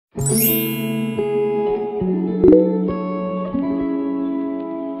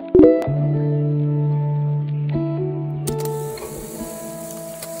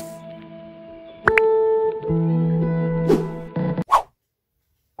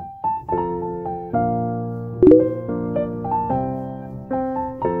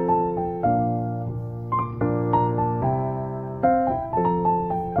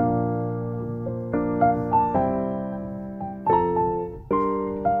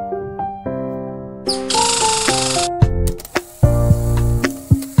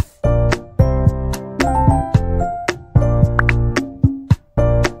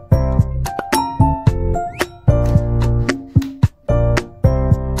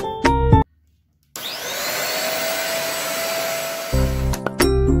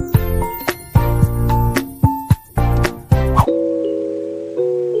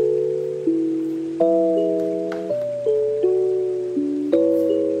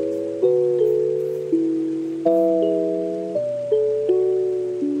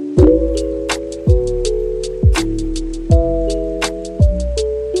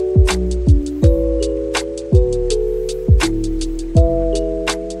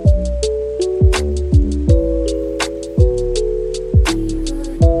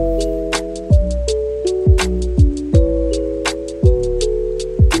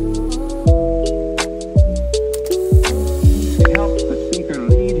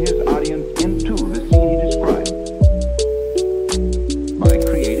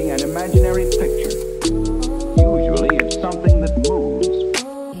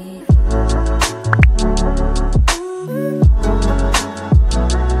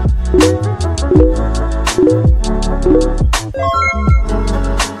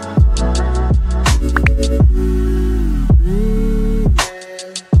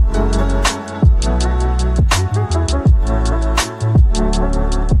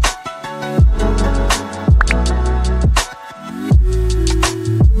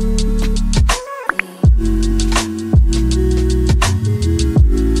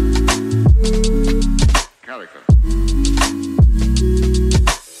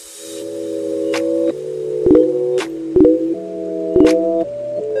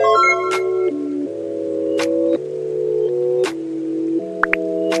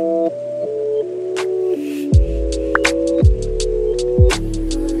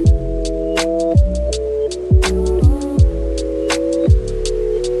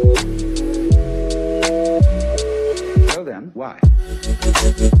Why?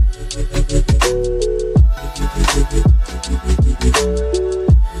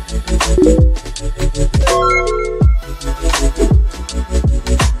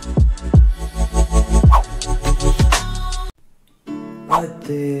 Right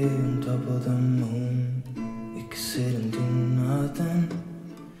there on top of the moon, we could sit and do nothing.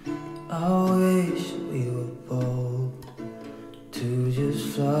 I wish we were bold to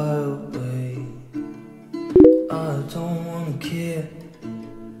just fly away. I don't wanna care,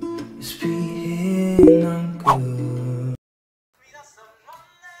 it's being I'm good.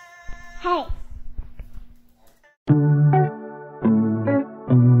 Hey.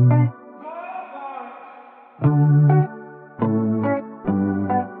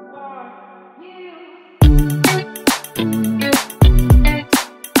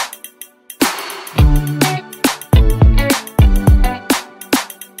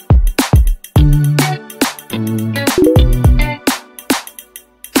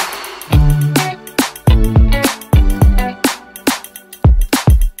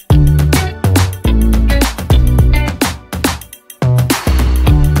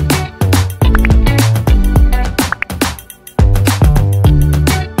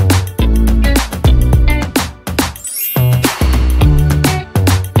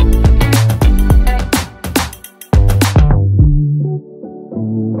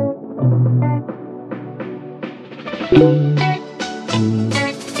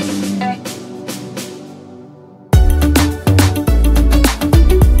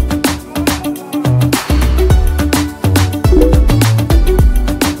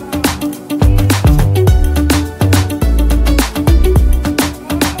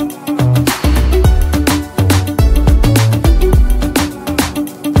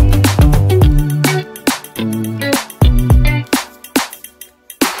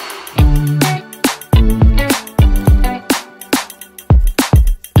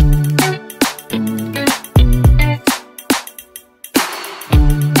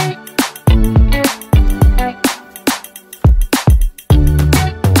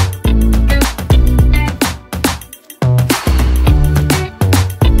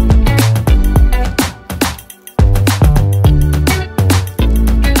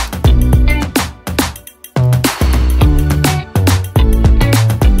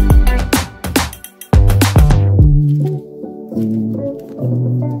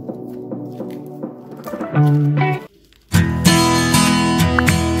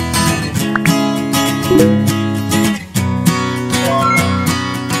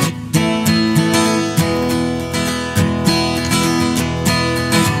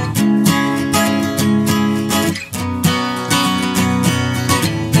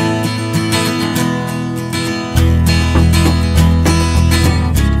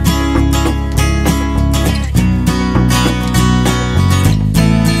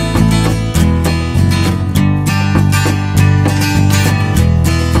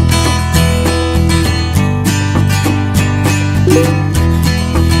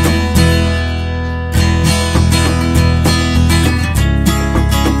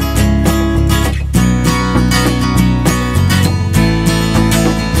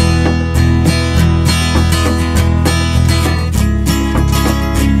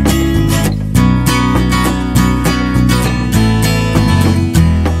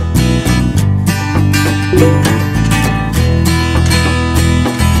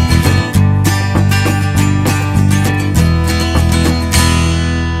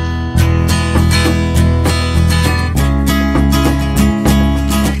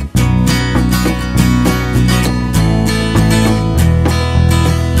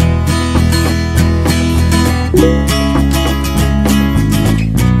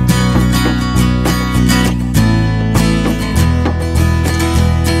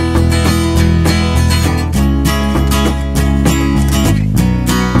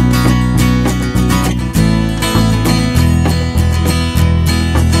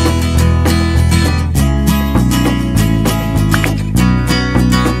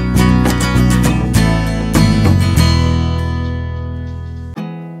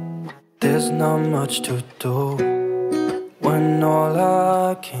 There's not much to do when all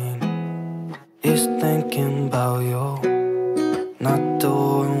I can is thinking about you. Not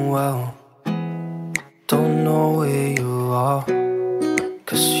doing well, don't know where you are,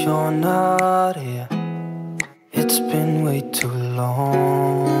 'cause you're not here. It's been way too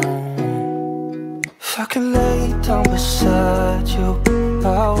long. If I could lay down beside you, I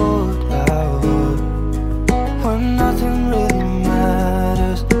would. When nothing really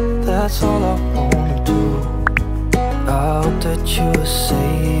matters, that's all I wanna do. I hope that you are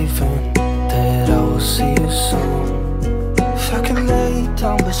safe and that I will see you soon. If I could lay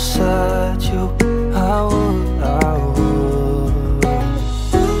down beside you, I would. I would.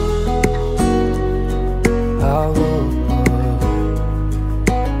 I would.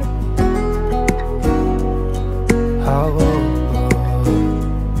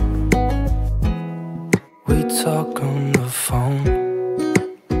 We talk on the phone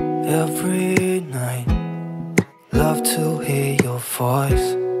every night. Love to hear your voice,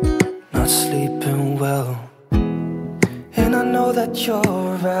 not sleeping well. And I know that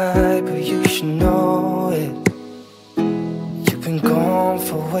you're right, but you should know it. You've been gone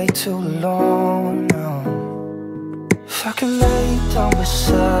for way too long now. If I could lay down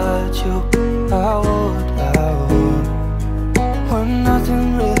beside you, I would. When nothing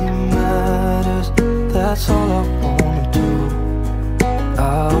really matters, that's all I want.